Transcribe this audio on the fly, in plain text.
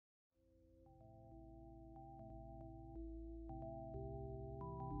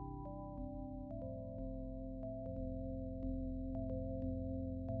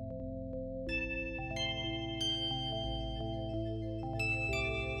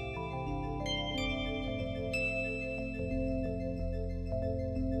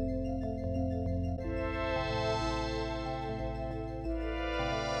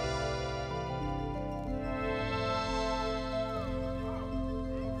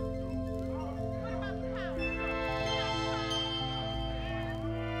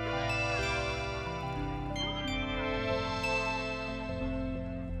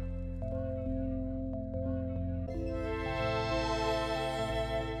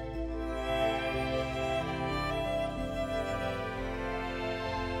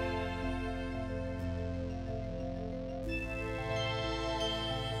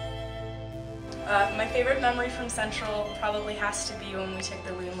My favorite memory from Central probably has to be when we took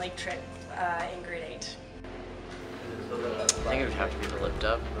the Loon Lake trip in grade 8. I think it would have to be the lift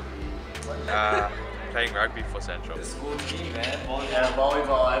up. Playing rugby for Central. The school team, man. Volleyball. Yeah,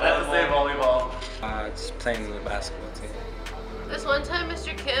 volleyball. I'd have to say volleyball. Just playing in the basketball team. This one time,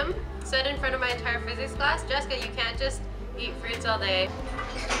 Mr. Kim said in front of my entire physics class, Jessica, you can't just eat fruits all day.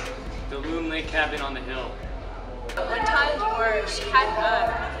 The Loon Lake cabin on the hill. One time where she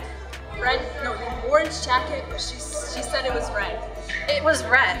had orange jacket, but she said it was red. It was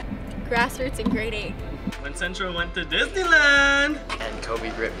red. Grassroots in grade 8. When Central went to Disneyland. And Kobe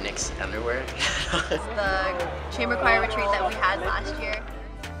gripped Nick's underwear. The chamber choir retreat that we had last year.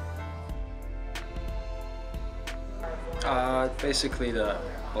 Basically the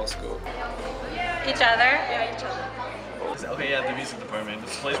whole school. Each other? Yeah, each other. Okay, yeah, the music department.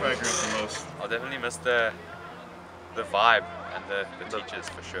 It's the place where I grew up the most. I'll definitely miss the vibe and the teachers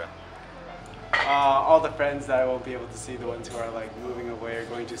for sure. All the friends that I won't be able to see, the ones who are like moving away or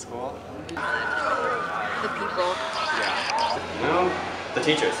going to school. The people. Yeah. No, the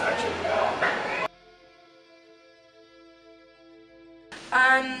teachers actually.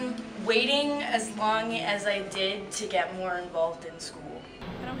 Waiting as long as I did to get more involved in school.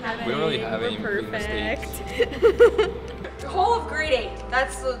 I don't have any. We don't really have any perfect. The whole of grade 8.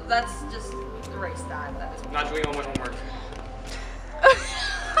 That's just erase that. That is Not doing all my homework.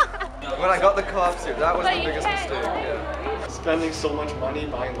 When I got the co-op suit, that was the biggest mistake. Yeah. Spending so much money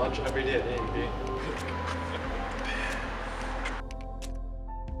buying lunch every day at A&B.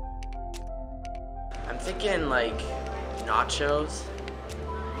 I'm thinking like nachos.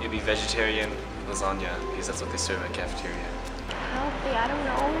 Maybe vegetarian lasagna, because that's what they serve at cafeteria. Healthy, I don't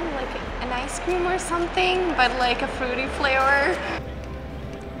know, like an ice cream or something, but like a fruity flavor.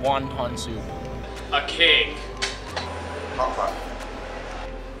 Wonton soup. A cake. Hot pot.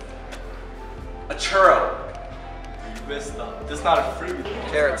 A churro. You missed them. This is not a fruit.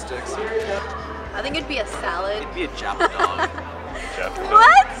 Carrot sticks. I think it'd be a salad. It'd be a Jap dog.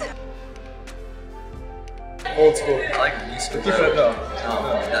 What? Old school. I like new school. Keep it up. No,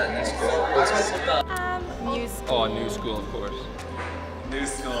 new school. Old school. New school. Oh, new school, of course. New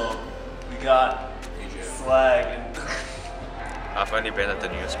school. We got swag and I've only been at the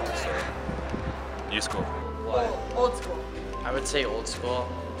new school, so new school. old school. I would say old school.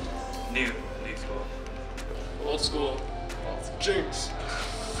 New school. Old school. Jinx.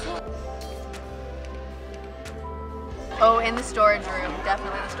 Oh, in the storage room.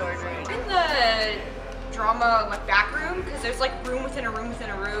 Definitely the storage room. In the drama like back room, because there's like room within a room within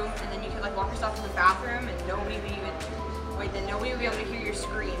a room, and then you can like lock yourself in the bathroom, and nobody would be able to hear your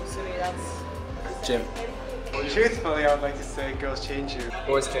screams. So maybe that's Gym. Truthfully, I would like to say girls change you.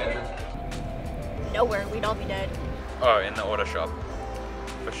 Boys change. Nowhere. We'd all be dead. Oh, in the auto shop,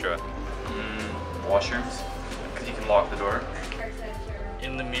 for sure. Washrooms, because you can lock the door.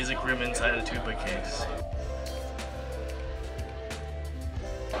 In the music room inside a tuba case.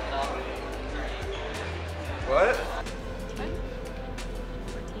 What?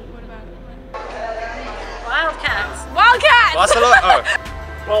 Wildcats. Wildcats! Barcelona. Oh,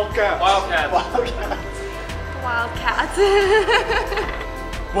 Wildcats. Wildcats. Wildcats.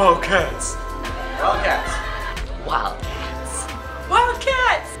 Wildcats. Wildcats. Wildcats.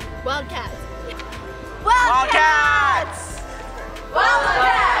 Wildcats. Wildcats. Wildcats.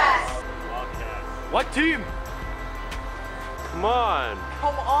 Wildcats. Wildcats. What team? Come on.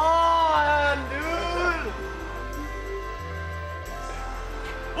 Come on, dude.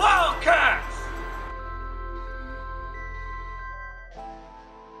 Wildcats!